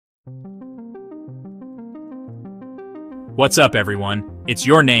What's up, everyone? It's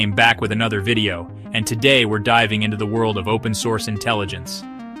your name back with another video, and today we're diving into the world of open source intelligence,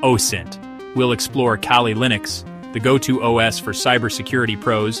 OSINT. We'll explore Kali Linux, the go-to OS for cybersecurity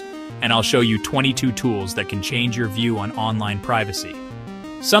pros, and I'll show you 22 tools that can change your view on online privacy.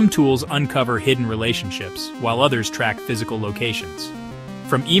 Some tools uncover hidden relationships, while others track physical locations.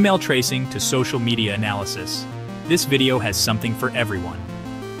 From email tracing to social media analysis, this video has something for everyone.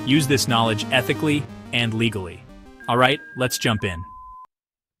 Use this knowledge ethically and legally. Alright, let's jump in.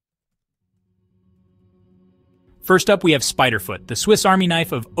 First up, we have SpiderFoot, the Swiss Army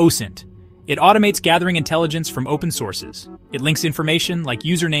knife of OSINT. It automates gathering intelligence from open sources. It links information like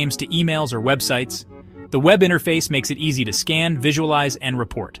usernames to emails or websites. The web interface makes it easy to scan, visualize, and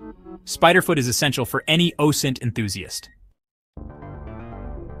report. SpiderFoot is essential for any OSINT enthusiast.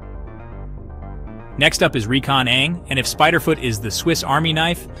 Next up is Recon-ng, and if SpiderFoot is the Swiss Army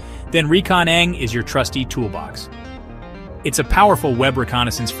knife, then Recon-ng is your trusty toolbox. It's a powerful web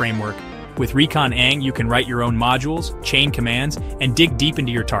reconnaissance framework. With Recon-ng, you can write your own modules, chain commands, and dig deep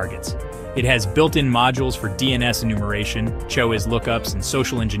into your targets. It has built-in modules for DNS enumeration, CHOIS lookups, and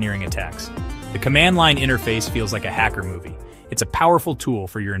social engineering attacks. The command line interface feels like a hacker movie. It's a powerful tool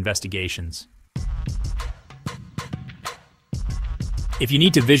for your investigations. If you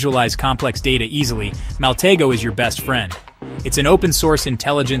need to visualize complex data easily, Maltego is your best friend. It's an open-source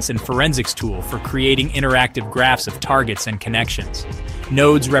intelligence and forensics tool for creating interactive graphs of targets and connections.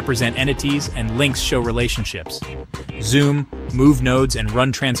 Nodes represent entities, and links show relationships. Zoom, move nodes, and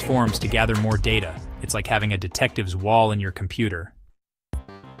run transforms to gather more data. It's like having a detective's wall in your computer.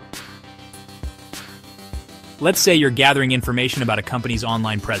 Let's say you're gathering information about a company's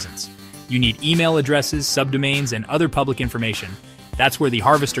online presence. You need email addresses, subdomains, and other public information. That's where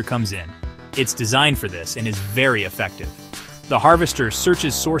TheHarvester comes in. It's designed for this and is very effective. TheHarvester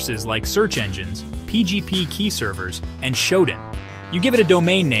searches sources like search engines, PGP key servers, and Shodan. You give it a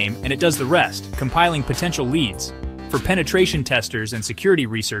domain name and it does the rest, compiling potential leads. For penetration testers and security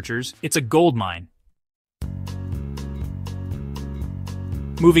researchers, it's a goldmine.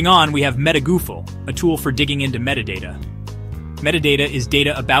 Moving on, we have Metagoofil, a tool for digging into metadata. Metadata is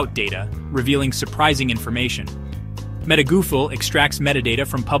data about data, revealing surprising information. Metagoofil extracts metadata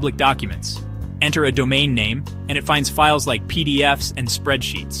from public documents. Enter a domain name, and it finds files like PDFs and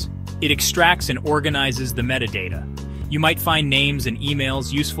spreadsheets. It extracts and organizes the metadata. You might find names and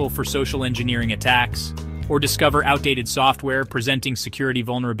emails useful for social engineering attacks, or discover outdated software presenting security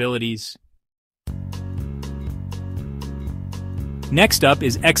vulnerabilities. Next up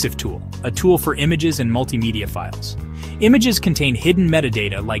is Exiftool, a tool for images and multimedia files. Images contain hidden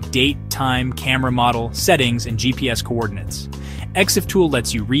metadata like date, time, camera model, settings, and GPS coordinates. Exiftool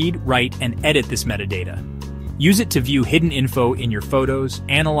lets you read, write, and edit this metadata. Use it to view hidden info in your photos,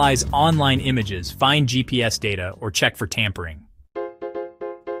 analyze online images, find GPS data, or check for tampering.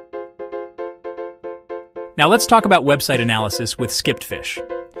 Now let's talk about website analysis with Skiptfish.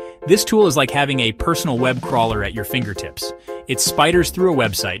 This tool is like having a personal web crawler at your fingertips. It spiders through a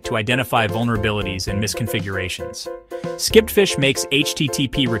website to identify vulnerabilities and misconfigurations. Skiptfish makes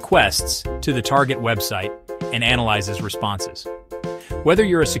HTTP requests to the target website and analyzes responses. Whether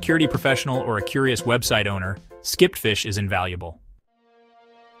you're a security professional or a curious website owner, Skiptfish is invaluable.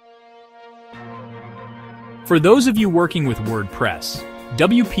 For those of you working with WordPress,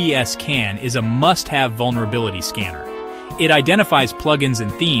 WPScan is a must-have vulnerability scanner. It identifies plugins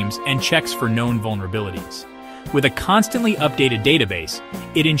and themes and checks for known vulnerabilities. With a constantly updated database,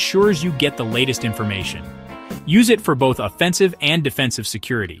 it ensures you get the latest information. Use it for both offensive and defensive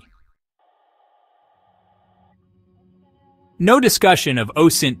security. No discussion of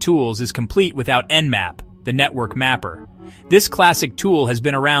OSINT tools is complete without Nmap, the network mapper. This classic tool has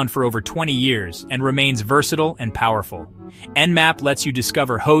been around for over 20 years and remains versatile and powerful. Nmap lets you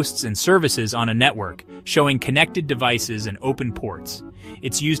discover hosts and services on a network, showing connected devices and open ports.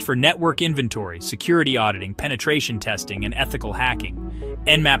 It's used for network inventory, security auditing, penetration testing, and ethical hacking.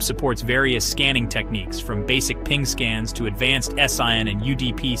 Nmap supports various scanning techniques, from basic ping scans to advanced SIN and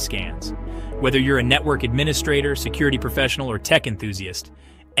UDP scans. Whether you're a network administrator, security professional, or tech enthusiast,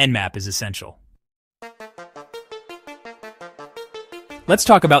 Nmap is essential. Let's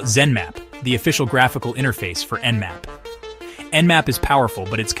talk about Zenmap, the official graphical interface for Nmap. Nmap is powerful,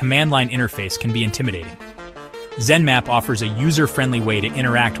 but its command line interface can be intimidating. Zenmap offers a user-friendly way to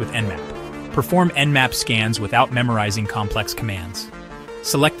interact with Nmap. Perform Nmap scans without memorizing complex commands.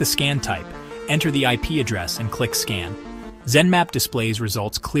 Select the scan type, enter the IP address, and click Scan. Zenmap displays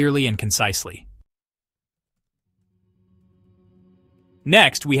results clearly and concisely.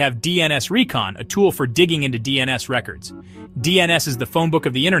 Next, we have DNSRecon, a tool for digging into DNS records. DNS is the phone book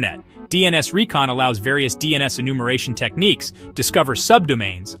of the internet. DNSRecon allows various DNS enumeration techniques, discover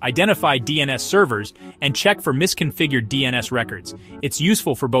subdomains, identify DNS servers, and check for misconfigured DNS records. It's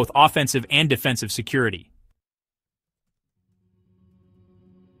useful for both offensive and defensive security.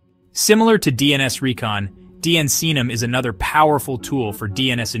 Similar to DNSRecon, DNSEnum is another powerful tool for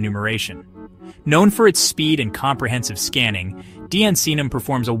DNS enumeration. Known for its speed and comprehensive scanning, DNSEnum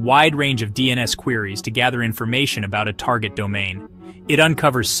performs a wide range of DNS queries to gather information about a target domain. It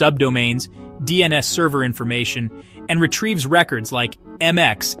uncovers subdomains, DNS server information, and retrieves records like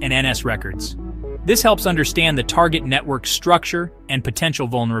MX and NS records. This helps understand the target network structure and potential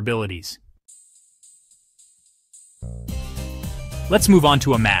vulnerabilities. Let's move on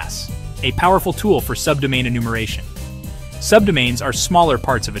to Amass, a powerful tool for subdomain enumeration. Subdomains are smaller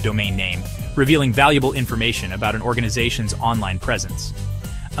parts of a domain name, revealing valuable information about an organization's online presence.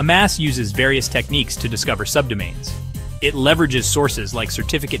 Amass uses various techniques to discover subdomains. It leverages sources like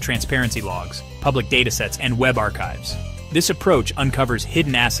certificate transparency logs, public datasets, and web archives. This approach uncovers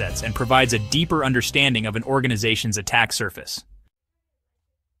hidden assets and provides a deeper understanding of an organization's attack surface.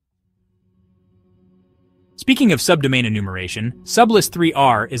 Speaking of subdomain enumeration,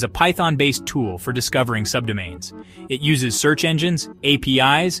 Sublist3R is a Python-based tool for discovering subdomains. It uses search engines,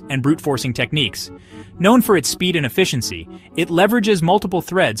 APIs, and brute-forcing techniques. Known for its speed and efficiency, it leverages multiple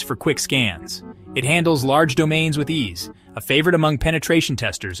threads for quick scans. It handles large domains with ease, a favorite among penetration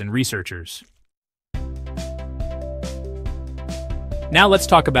testers and researchers. Now let's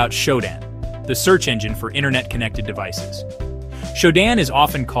talk about Shodan, the search engine for internet-connected devices. Shodan is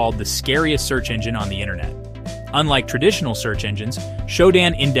often called the scariest search engine on the internet. Unlike traditional search engines,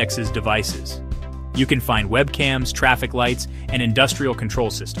 Shodan indexes devices. You can find webcams, traffic lights, and industrial control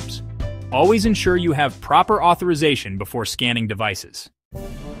systems. Always ensure you have proper authorization before scanning devices.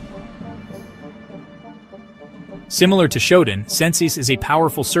 Similar to Shodan, Censys is a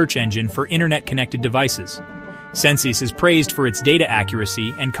powerful search engine for internet-connected devices. Censys is praised for its data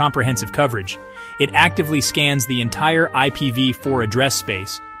accuracy and comprehensive coverage. It actively scans the entire IPv4 address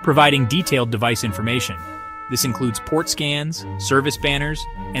space, providing detailed device information. This includes port scans, service banners,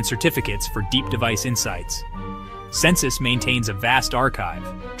 and certificates for deep device insights. Censys maintains a vast archive,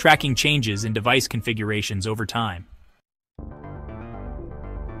 tracking changes in device configurations over time.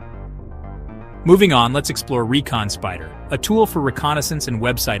 Moving on, let's explore Recon-Spider, a tool for reconnaissance and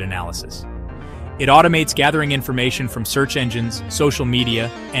website analysis. It automates gathering information from search engines, social media,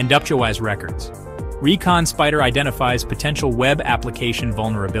 and WPScan records. Recon-Spider identifies potential web application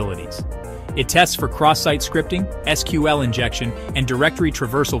vulnerabilities. It tests for cross-site scripting, SQL injection, and directory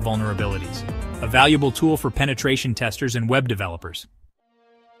traversal vulnerabilities, a valuable tool for penetration testers and web developers.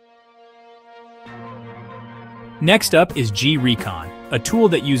 Next up is Grecon, a tool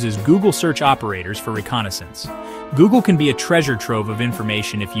that uses Google search operators for reconnaissance. Google can be a treasure trove of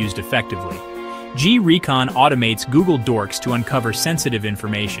information if used effectively. Grecon automates Google dorks to uncover sensitive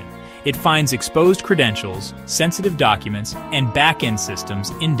information. It finds exposed credentials, sensitive documents, and back-end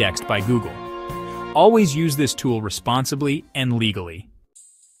systems indexed by Google. Always use this tool responsibly and legally.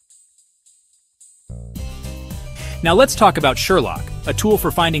 Now let's talk about Sherlock, a tool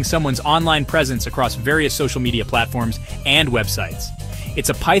for finding someone's online presence across various social media platforms and websites. It's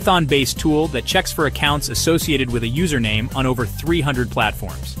a Python-based tool that checks for accounts associated with a username on over 300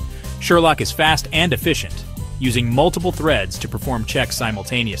 platforms. Sherlock is fast and efficient, using multiple threads to perform checks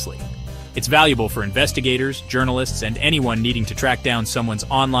simultaneously. It's valuable for investigators, journalists, and anyone needing to track down someone's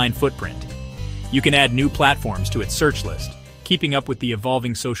online footprint. You can add new platforms to its search list, keeping up with the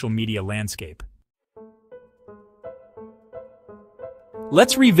evolving social media landscape.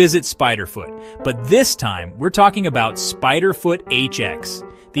 Let's revisit SpiderFoot, but this time we're talking about SpiderFoot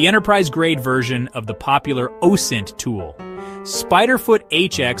HX, the enterprise-grade version of the popular OSINT tool. SpiderFoot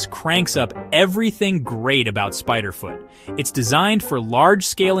HX cranks up everything great about SpiderFoot. It's designed for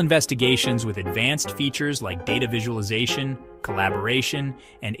large-scale investigations with advanced features like data visualization, collaboration,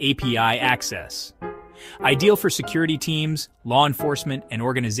 and API access. Ideal for security teams, law enforcement, and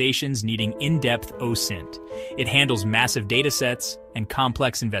organizations needing in-depth OSINT. It handles massive datasets and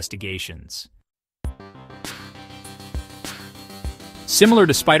complex investigations. Similar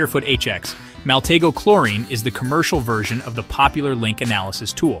to SpiderFoot HX, Maltego Chlorine is the commercial version of the popular link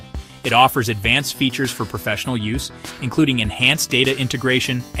analysis tool. It offers advanced features for professional use, including enhanced data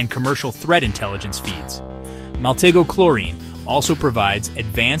integration and commercial threat intelligence feeds. Maltego Chlorine also provides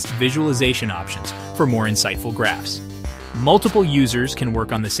advanced visualization options for more insightful graphs. Multiple users can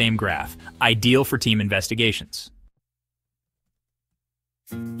work on the same graph, ideal for team investigations.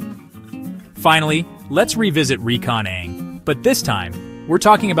 Finally, let's revisit Recon-ng, but this time, We're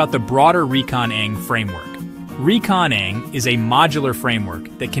talking about the broader Recon-ng framework. Recon-ng is a modular framework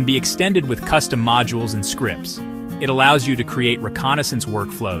that can be extended with custom modules and scripts. It allows you to create reconnaissance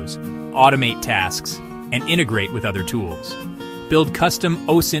workflows, automate tasks, and integrate with other tools. Build custom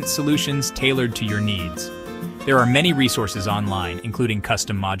OSINT solutions tailored to your needs. There are many resources online, including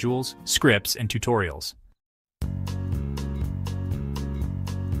custom modules, scripts, and tutorials.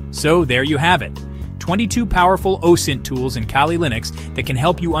 So there you have it. 22 powerful OSINT tools in Kali Linux that can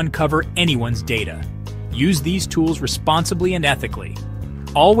help you uncover anyone's data. Use these tools responsibly and ethically.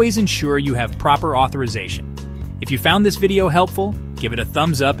 Always ensure you have proper authorization. If you found this video helpful, give it a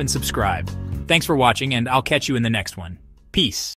thumbs up and subscribe. Thanks for watching, and I'll catch you in the next one. Peace.